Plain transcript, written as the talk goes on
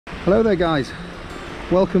Hello there guys,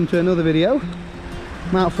 welcome to another video.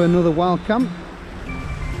 I'm out for another wild camp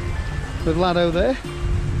with Lado there,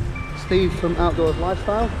 Steve from Outdoors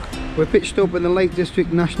Lifestyle. We're pitched up in the Lake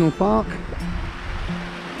District National Park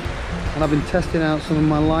and I've been testing out some of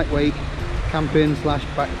my lightweight camping /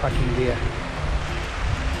 backpacking gear.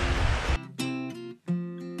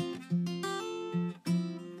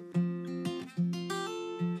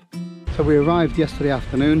 So we arrived yesterday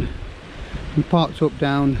afternoon and parked up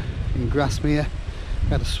down in Grasmere. We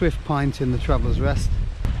had a swift pint in the Traveller's Rest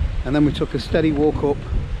and then we took a steady walk up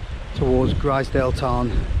towards Grisdale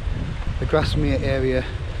Tarn. The Grasmere area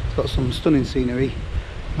has got some stunning scenery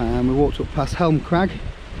and we walked up past Helm Crag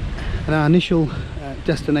and our initial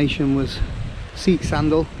destination was Seat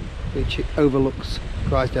Sandal, which overlooks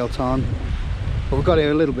Grisdale Tarn, but we got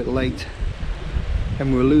here a little bit late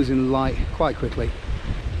and we were losing light quite quickly,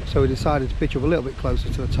 so we decided to pitch up a little bit closer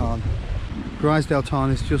to the tarn. Grisdale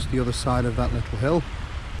Tarn is just the other side of that little hill.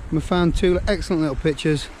 And we found two excellent little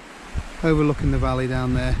pitches overlooking the valley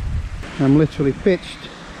down there. And I'm literally pitched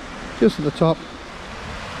just at the top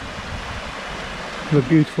of a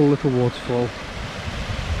beautiful little waterfall.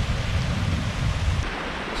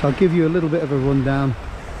 So I'll give you a little bit of a rundown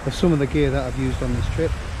of some of the gear that I've used on this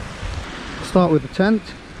trip. I'll start with the tent.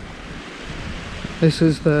 This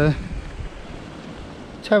is the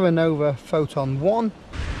Terra Photon 1.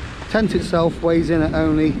 Tent itself weighs in at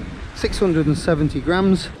only 670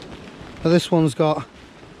 grams. Now this one's got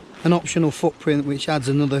an optional footprint which adds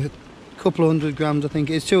another couple of hundred grams. I think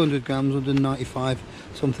it's 200 grams, 195,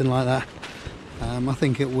 something like that. I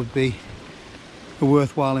think it would be a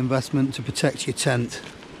worthwhile investment to protect your tent.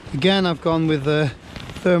 Again, I've gone with the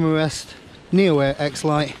Thermarest NeoAir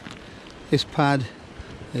X-Lite. This pad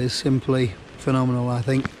is simply phenomenal, I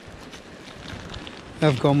think.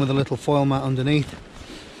 I've gone with a little foil mat underneath.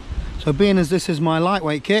 So being as this is my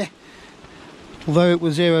lightweight kit, although it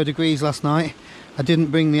was 0 degrees last night, I didn't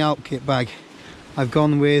bring the Alp kit bag. I've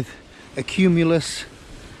gone with a Cumulus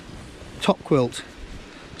top quilt.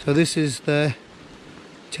 So this is the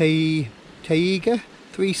Taiga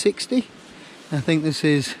 360. I think this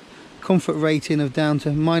is comfort rating of down to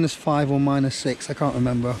 -5 or -6. I can't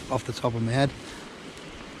remember off the top of my head.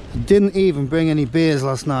 I didn't even bring any beers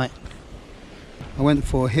last night. I went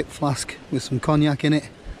for a hip flask with some cognac in it.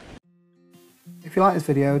 If you like this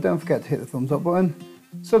video, don't forget to hit the thumbs up button,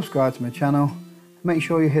 subscribe to my channel, and make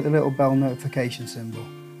sure you hit the little bell notification symbol,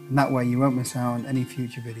 and that way you won't miss out on any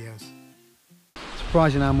future videos.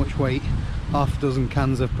 Surprising how much weight half a dozen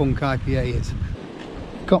cans of Punk IPA is.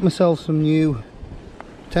 Got myself some new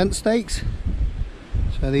tent stakes.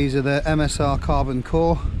 So these are the MSR Carbon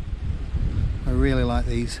Core. I really like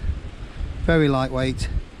these. Very lightweight,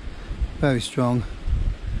 very strong.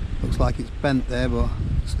 Looks like it's bent there, but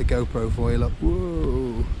it's the GoPro for you, look.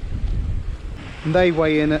 Whoa. And they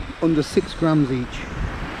weigh in at under 6 grams each.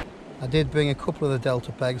 I did bring a couple of the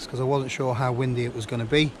Delta pegs because I wasn't sure how windy it was going to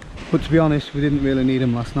be. But to be honest, we didn't really need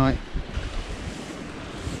them last night.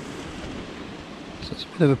 So it's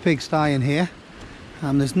a bit of a pigsty in here.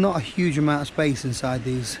 There's not a huge amount of space inside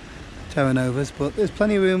these Terra Novas, but there's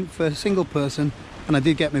plenty of room for a single person. And I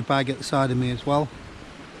did get my bag at the side of me as well.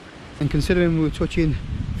 And considering we were touching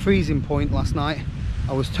freezing point last night,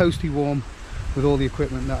 I was toasty warm with all the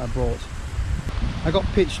equipment that I brought. I got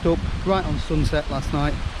pitched up right on sunset last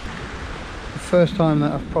night. The first time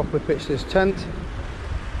that I've properly pitched this tent.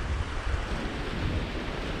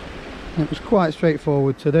 It was quite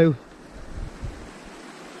straightforward to do.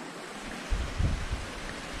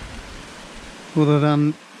 Other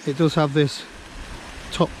than it does have this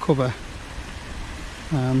top cover.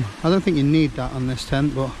 I don't think you need that on this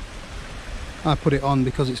tent, but I put it on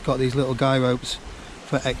because it's got these little guy ropes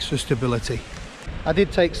for extra stability. I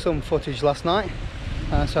did take some footage last night,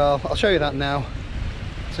 so I'll show you that now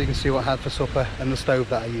so you can see what I had for supper and the stove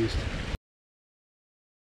that I used.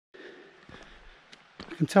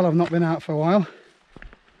 You can tell I've not been out for a while.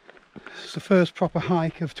 It's the first proper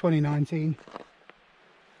hike of 2019.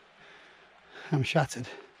 I'm shattered,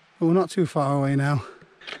 but we're not too far away now.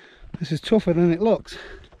 This is tougher than it looks.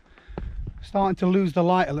 Starting to lose the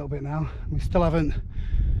light a little bit now. We still haven't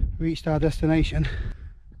reached our destination.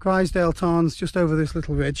 Grisdale Tarn's just over this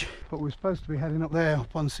little ridge, but we're supposed to be heading up there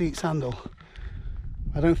up on Seat Sandal.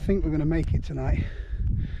 I don't think we're going to make it tonight,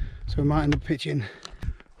 so we might end up pitching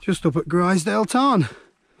just up at Grisdale Tarn.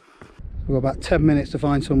 We've got about 10 minutes to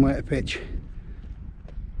find somewhere to pitch.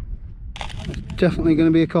 It's definitely going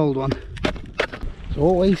to be a cold one. There's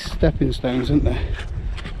always stepping stones, isn't there?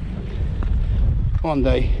 One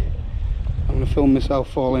day I'm going to film myself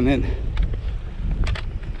falling in.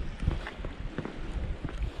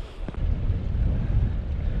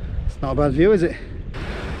 Not a bad view, is it?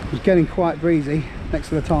 It's getting quite breezy next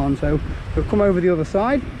to the tarn, so we'll come over the other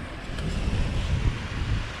side.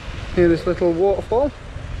 Hear this little waterfall.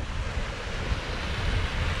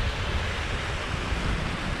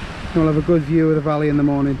 We'll have a good view of the valley in the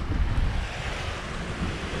morning.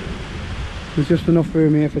 There's just enough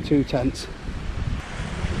room here for 2 tents.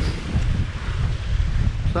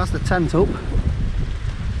 So that's the tent up.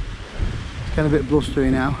 It's getting a bit blustery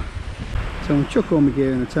now. So I'm going to chuck all my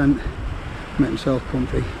gear in the tent, make myself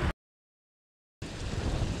comfy.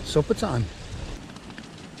 Supper time.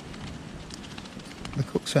 The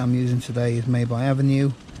cookset I'm using today is made by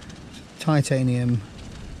Evernew. Titanium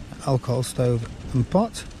alcohol stove and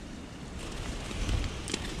pot.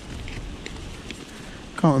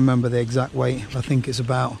 Can't remember the exact weight, but I think it's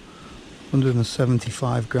about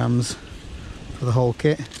 175 grams for the whole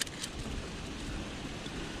kit.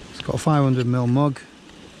 It's got a 500ml mug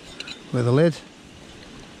with a lid.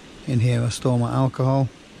 In here I store my alcohol.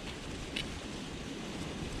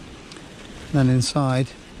 Then inside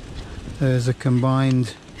there's a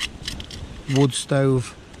combined wood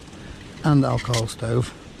stove and alcohol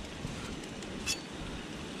stove.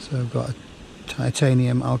 So I've got a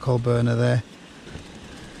titanium alcohol burner there,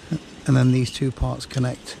 and then these 2 parts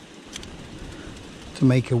connect to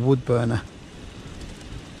make a wood burner,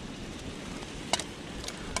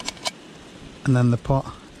 and then the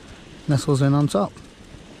pot nestles in on top.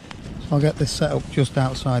 So I'll get this set up just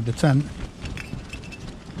outside the tent,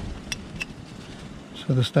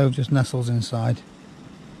 so the stove just nestles inside.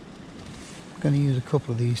 I'm going to use a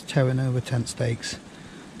couple of these Terra tent stakes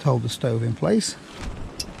to hold the stove in place.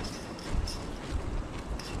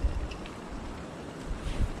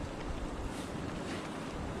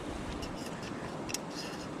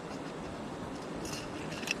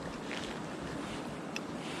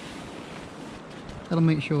 That'll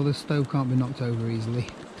make sure the stove can't be knocked over easily.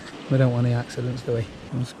 We don't want any accidents, do we?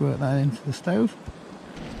 We'll squirt that into the stove.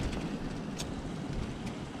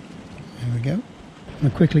 There we go. I'll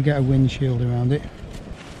quickly get a windshield around it.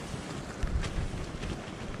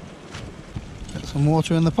 Get some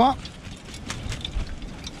water in the pot.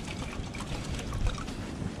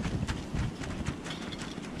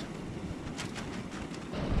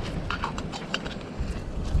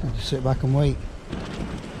 I'll just sit back and wait.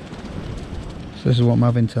 So this is what I'm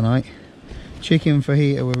having tonight. Chicken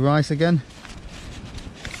fajita with rice again.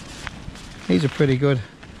 These are pretty good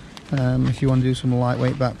if you want to do some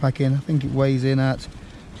lightweight backpacking. I think it weighs in at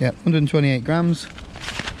 128 grams.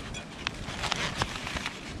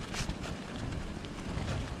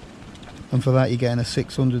 And for that you're getting a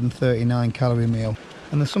 639 calorie meal.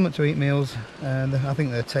 And the Summit to Eat meals, I think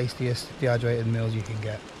they're the tastiest dehydrated meals you can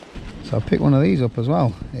get. So I picked one of these up as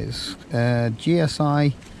well. It's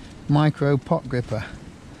GSI micro pot gripper.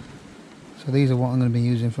 So these are what I'm going to be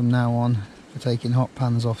using from now on for taking hot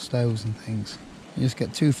pans off stoves and things. You just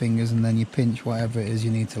get 2 fingers and then you pinch whatever it is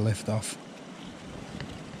you need to lift off.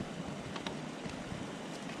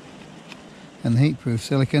 And the heat-proof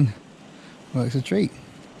silicone works a treat.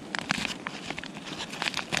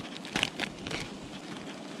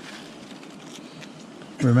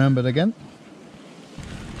 Remembered again.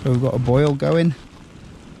 So we've got a boil going.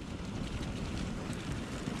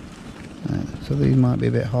 So these might be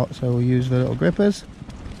a bit hot, so we'll use the little grippers.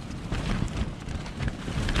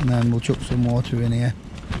 And then we'll chuck some water in here.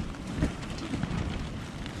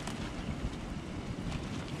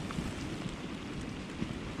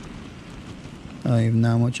 I don't even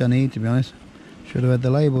know how much I need, to be honest. Should have read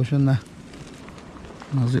the label, shouldn't I?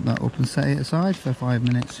 And I'll zip that up and set it aside for 5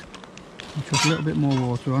 minutes. I'll chuck a little bit more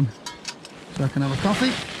water on so I can have a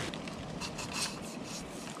coffee.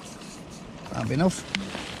 That'll be enough.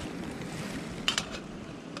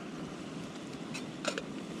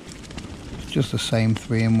 Just the same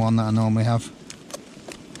 3-in-1 that I normally have.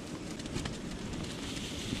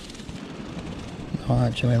 Not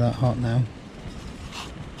actually that hot now.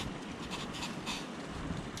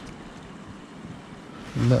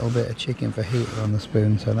 A little bit of chicken fajita on the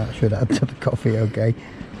spoon, so that should add to the coffee okay.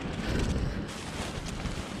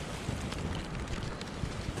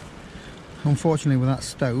 Unfortunately with that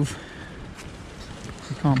stove,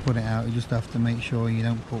 you can't put it out, you just have to make sure you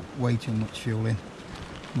don't put way too much fuel in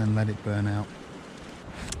and then let it burn out.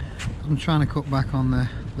 I'm trying to cut back on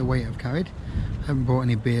the weight I've carried. I haven't brought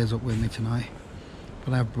any beers up with me tonight,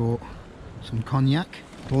 but I've brought some cognac.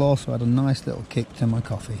 It'll also add a nice little kick to my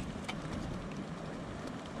coffee.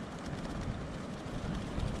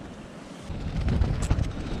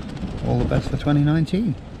 All the best for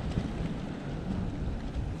 2019.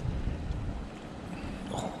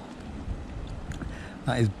 Oh,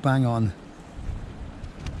 that is bang on.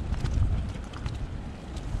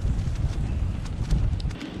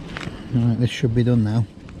 Alright, this should be done now.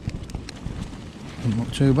 Doesn't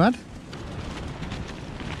look too bad.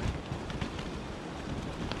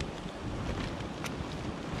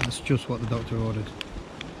 That's just what the doctor ordered.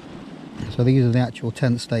 So these are the actual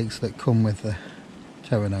tent stakes that come with the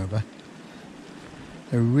Terra.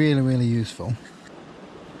 They're really, really useful.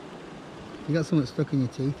 You got something stuck in your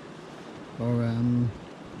teeth, or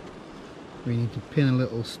we need to pin a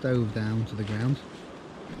little stove down to the ground.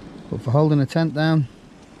 But for holding a tent down,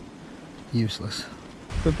 useless.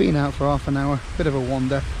 We've been out for half an hour, bit of a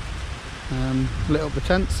wander, lit up the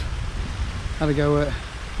tents, had a go at a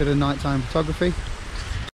bit of nighttime photography.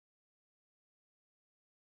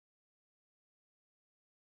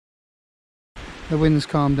 The wind's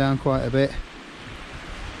calmed down quite a bit.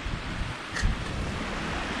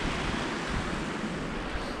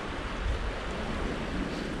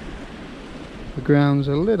 The ground's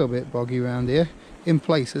a little bit boggy around here, in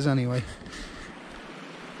places anyway.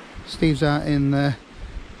 Steve's out in the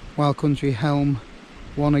Wild Country Helm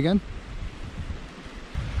 1 again.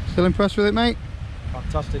 Still impressed with it, mate?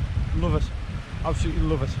 Fantastic, love it, absolutely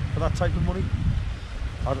love it. For that type of money,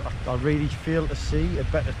 I really feel to see a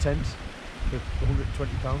better tent for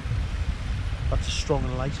 £120. That's strong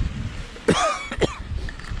and light.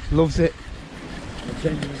 Loves it. I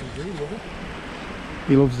genuinely do love it.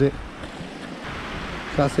 He loves it.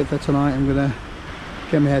 So that's it for tonight. I'm gonna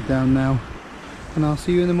get my head down now, and I'll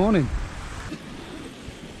see you in the morning.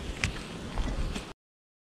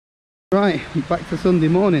 Right, back to Sunday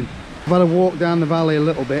morning. I've had a walk down the valley a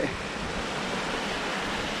little bit.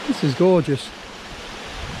 This is gorgeous.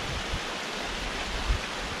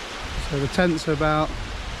 So the tents are about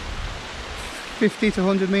 50 to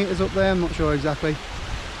 100 metres up there, I'm not sure exactly.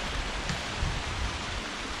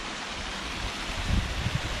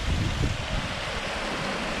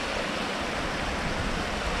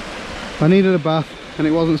 If I needed a bath and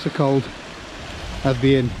it wasn't so cold, I'd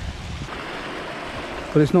be in.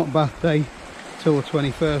 But it's not bath day till the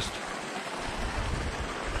 21st.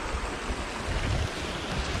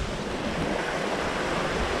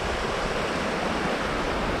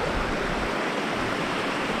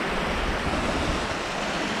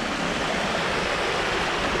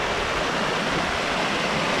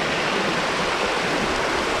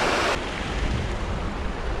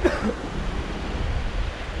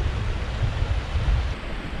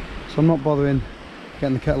 So I'm not bothering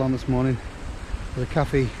getting the kettle on this morning. The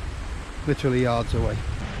cafe literally yards away.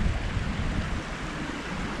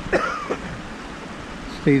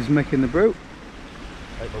 Steve's making the brew.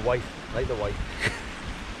 Like the wife, like the wife.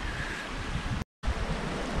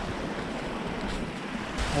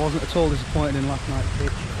 I wasn't at all disappointed in last night's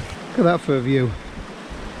pitch. Look at that for a view.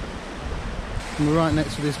 And we're right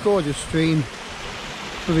next to this gorgeous stream.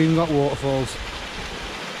 We've even got waterfalls.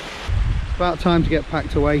 It's about time to get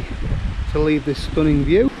packed away to leave this stunning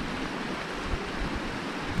view.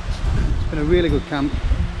 It's been a really good camp.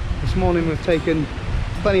 This morning we've taken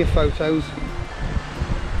plenty of photos,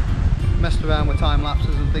 messed around with time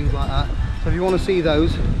lapses and things like that. So if you want to see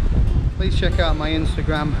those, please check out my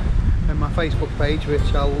Instagram and my Facebook page, which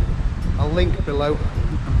I'll link below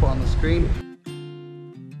and put on the screen.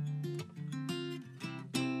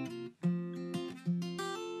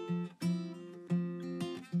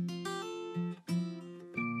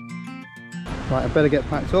 Right, I better get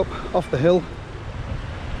packed up, off the hill,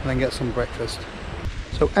 and then get some breakfast.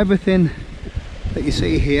 So everything that you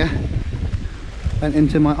see here went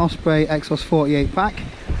into my Osprey Exos 48 pack,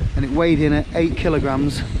 and it weighed in at 8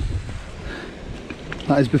 kilograms.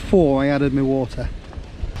 That is before I added my water.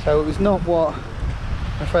 So it was not what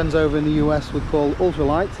my friends over in the US would call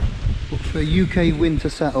ultralight, but for a UK winter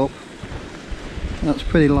setup, that's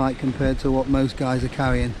pretty light compared to what most guys are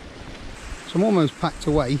carrying. So I'm almost packed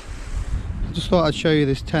away. I just thought I'd show you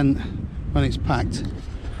this tent when it's packed,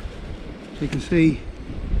 so you can see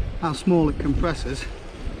how small it compresses.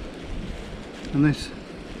 And this,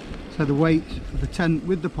 so the weight of the tent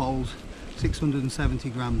with the poles, 670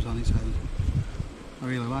 grams on its own. I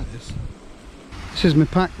really like this. This is my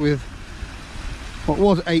pack with what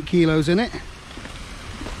was 8 kilos in it.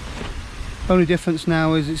 Only difference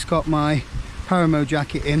now is it's got my Paramo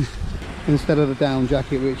jacket in instead of the down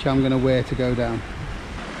jacket, which I'm going to wear to go down.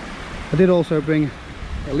 I did also bring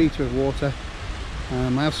a litre of water. I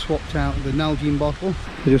have swapped out the Nalgene bottle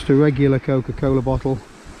for just a regular Coca-Cola bottle.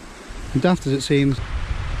 And daft as it seems,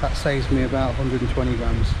 that saves me about 120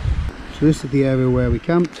 grams. So this is the area where we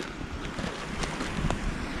camped.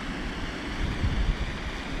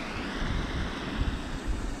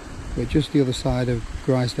 We're just the other side of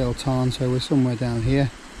Grisdale Tarn, so we're somewhere down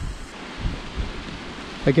here.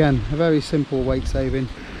 Again, a very simple weight saving.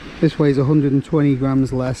 This weighs 120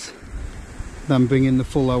 grams less than bringing the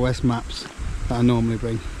full OS maps that I normally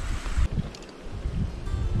bring.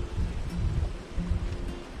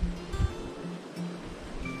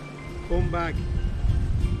 Bum bag.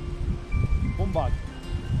 Bum bag.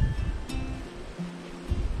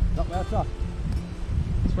 Is that where it's at?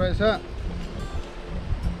 That's where it's at.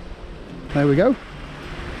 There we go.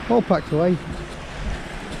 All packed away.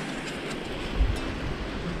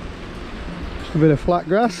 Just a bit of flat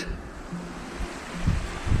grass.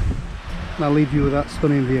 And I'll leave you with that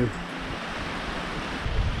stunning view.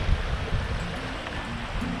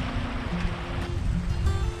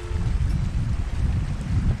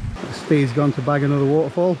 Steve's gone to bag another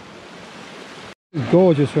waterfall. It's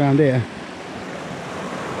gorgeous around here.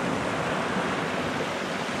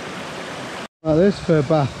 Like this for a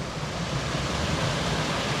bath.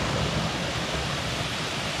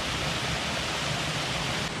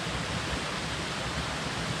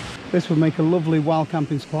 This would make a lovely wild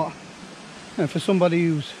camping spot. And for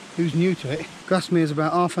somebody who's new to it, Grasmere is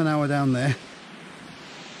about half an hour down there.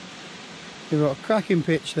 You've got a cracking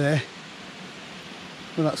pitch there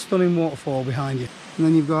with that stunning waterfall behind you, and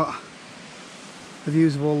then you've got the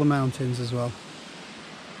views of all the mountains as well.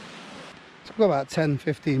 So we've got about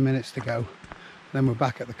 10-15 minutes to go, then we're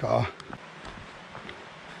back at the car.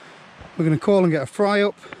 We're going to call and get a fry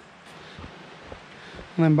up,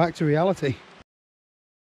 and then back to reality.